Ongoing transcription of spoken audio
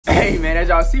Hey man, as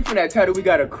y'all see from that title, we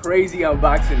got a crazy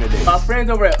unboxing today. My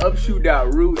friends over at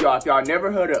upshoe.ru, y'all, if y'all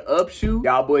never heard of Upshoe,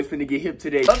 y'all boys finna get hip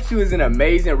today. Upshoe is an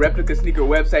amazing replica sneaker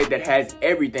website that has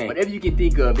everything. Whatever you can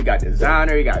think of, it got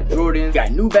designer, it got Jordans, it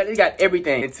got New Balance, it got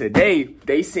everything. And today,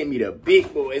 they sent me the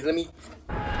big boys.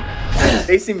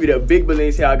 They sent me the big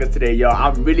Balenciagas today, y'all.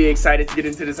 I'm really excited to get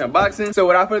into this unboxing. So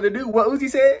without further ado, what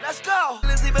Uzi said? Let's go!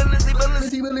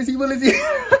 Balenci.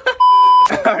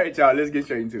 Alright y'all, let's get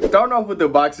straight into it. Starting off with the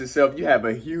box itself, you have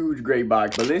a huge gray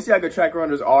box. Balenciaga track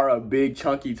runners are a big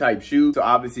chunky type shoe, so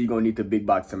obviously you're gonna need the big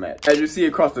box to match. As you see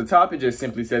across the top, it just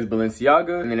simply says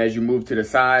Balenciaga, and then as you move to the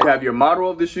side, you have your model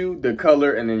of the shoe, the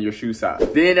color, and then your shoe size.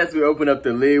 Then as we open up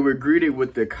the lid, we're greeted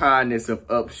with the kindness of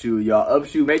Upshoe, y'all.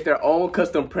 Upshoe make their own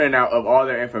custom printout of all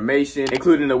their information,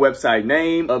 including the website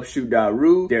name,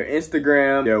 upshoe.ru, their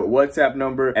Instagram, their WhatsApp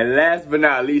number, and last but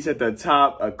not least at the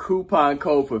top, a coupon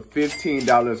code for $15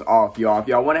 off, y'all. If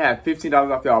y'all want to have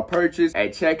 $15 off y'all purchase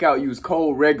at checkout, use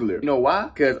code regular. You know why?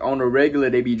 Because on the regular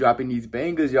they be dropping these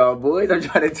bangers, y'all boys. I'm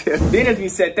trying to tell you. Then as we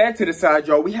set that to the side,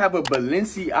 y'all, we have a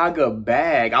Balenciaga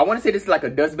bag. I want to say this is like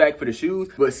a dust bag for the shoes,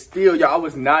 but still, y'all, I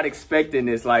was not expecting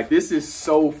this. Like, this is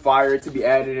so fire to be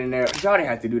added in there. Y'all didn't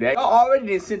have to do that. Y'all already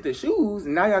didn't send the shoes,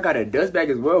 and now y'all got a dust bag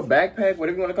as well, backpack,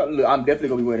 whatever you want to call it. Look, I'm definitely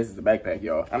gonna be wearing this as a backpack,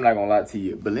 y'all. I'm not gonna lie to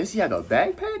you. Balenciaga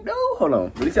backpack though? Hold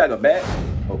on. Balenciaga bag?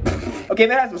 Oh. Okay,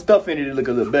 that has some stuff in it to look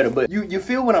a little better, but you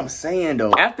feel what I'm saying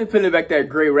though. After peeling back that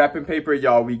gray wrapping paper,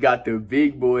 y'all, we got the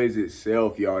big boys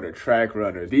itself, y'all, the track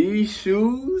runners. These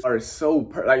shoes are so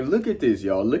like, look at this,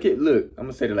 y'all. Look, I'm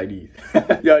gonna say it like these.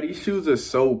 Y'all, these shoes are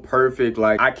so perfect.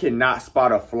 Like, I cannot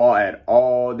spot a flaw at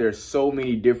all. There's so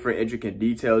many different intricate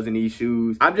details in these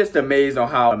shoes. I'm just amazed on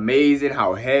how amazing,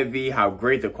 how heavy, how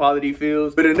great the quality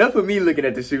feels. But enough of me looking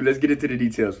at the shoe. Let's get into the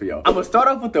details for y'all. I'm gonna start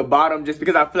off with the bottom just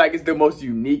because I feel like it's the most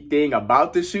unique thing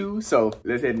about the shoe. So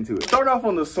let's head into it. Start off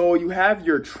on the sole, you have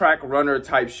your track runner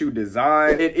type shoe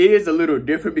design. It is a little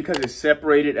different because it's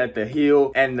separated at the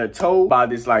heel and the toe by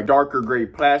this like darker gray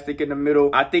plastic in the middle.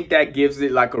 I think that gives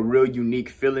it like a real unique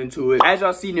feeling to it. As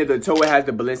y'all see near the toe, it has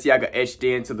the Balenciaga etched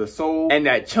into the sole, and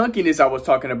that chunkiness I was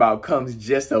talking about comes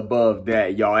just above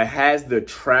that, y'all. It has the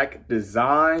track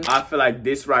design. I feel like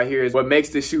this right here is what makes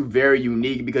the shoe very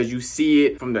unique because you see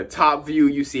it from the top view,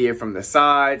 you see it from the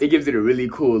sides. It gives it a really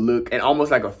cool look and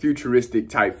almost like a futuristic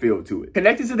type feel to it.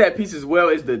 Connected to that piece as well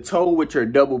is the toe with your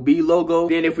double B logo.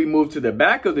 Then if we move to the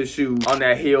back of the shoe on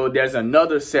that heel, there's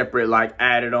another separate like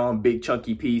added on big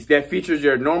chunky piece that features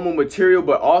your normal material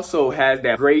but also has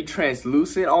that gray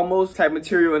translucent almost type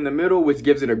material in the middle, which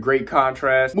gives it a great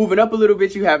contrast. Moving up a little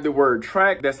bit, you have the word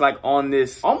track that's like on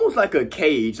this almost like a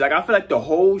cage. Like, I feel like the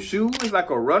whole shoe is like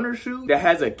a runner shoe that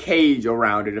has a cage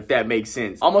around it, if that makes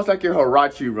sense. Almost like your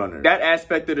Huarache runner. That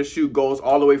aspect of the shoe goes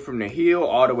all the way from the heel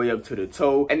all the way up to the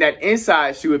toe, and that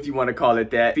inside shoe, if you want to call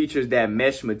it that, features that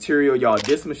mesh material, y'all.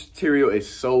 This material is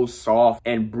so soft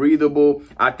and breathable.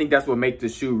 I think that's what makes the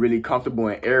shoe really comfortable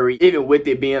and airy, even with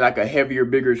it being like a heavier,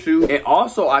 bigger shoe. And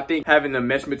also, I think having the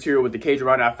mesh material with the cage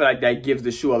around it, I feel like that gives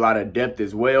the shoe a lot of depth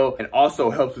as well, and also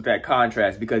helps with that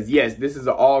contrast because yes, this is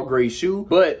an all gray shoe,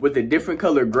 but with the different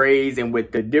color grays and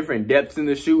with the different depths in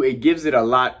the shoe, it gives it a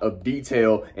lot of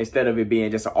detail instead of it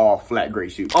being just an all flat gray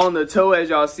shoe. On the toe, as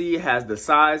y'all see, it has the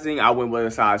sizing. I went with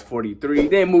a size 43.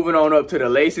 Then moving on up to the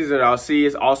laces, that y'all see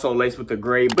is also laced with the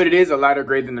gray, but it is a lighter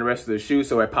gray than the rest of the shoe,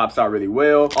 so it pops out really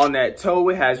well. On that toe,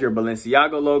 it has your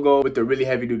Balenciaga logo with the really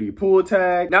heavy duty pull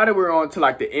tag. Now that we're on to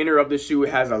like the inner of the shoe,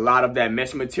 it has a lot of that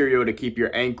mesh material to keep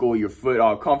your ankle, your foot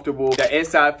all comfortable. The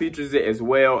inside features it as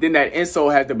well. Then that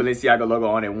insole has the Balenciaga logo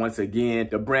on it once again.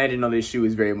 The branding on this shoe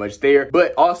is very much there,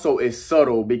 but also it's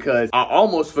subtle because I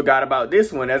almost forgot about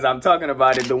this one as I'm talking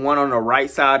about it. The one on the right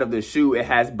side of the shoe, it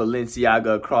has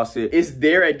Balenciaga across it. It's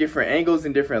there at different angles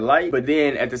and different light, but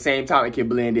then at the same time, it can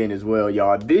blend in as well,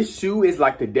 y'all. This shoe is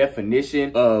like the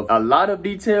definition of a lot of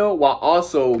detail while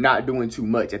also not doing too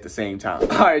much at the same time.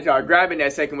 All right, y'all, grabbing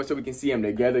that second one so we can see them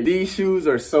together. These shoes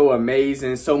are so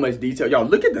amazing, so much detail. Y'all,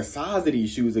 look at the size of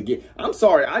these shoes again. I'm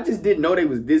sorry, I just didn't know they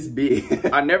was this big.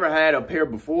 I never had a pair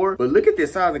before, but look at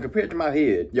this size and compared to my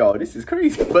head. Y'all, this is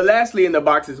crazy. But lastly, in the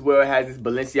box as well, it has this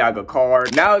Balenciaga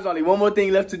card. Now there's only one more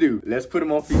thing left to do. Let's put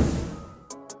them on feet.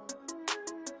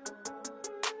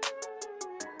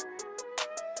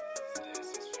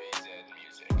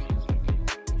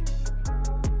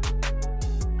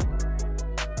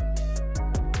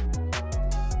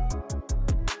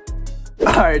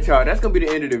 Alright, y'all, that's gonna be the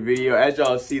end of the video. As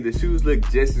y'all see, the shoes look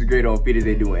just as great on feet as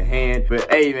they do in hand. But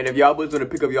hey, man, if y'all boys want to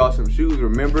pick up y'all some shoes,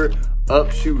 remember,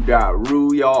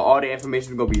 upshoe.ru, y'all. All the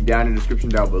information is gonna be down in the description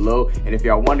down below. And if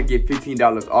y'all want to get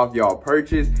 $15 off y'all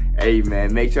purchase, hey,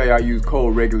 man, make sure y'all use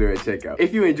code regular at checkout.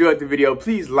 If you enjoyed the video,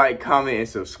 please like, comment, and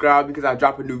subscribe because I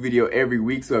drop a new video every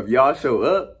week. So if y'all show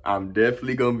up, I'm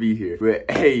definitely gonna be here.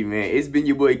 But hey, man, it's been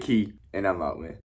your boy Key, and I'm out, man.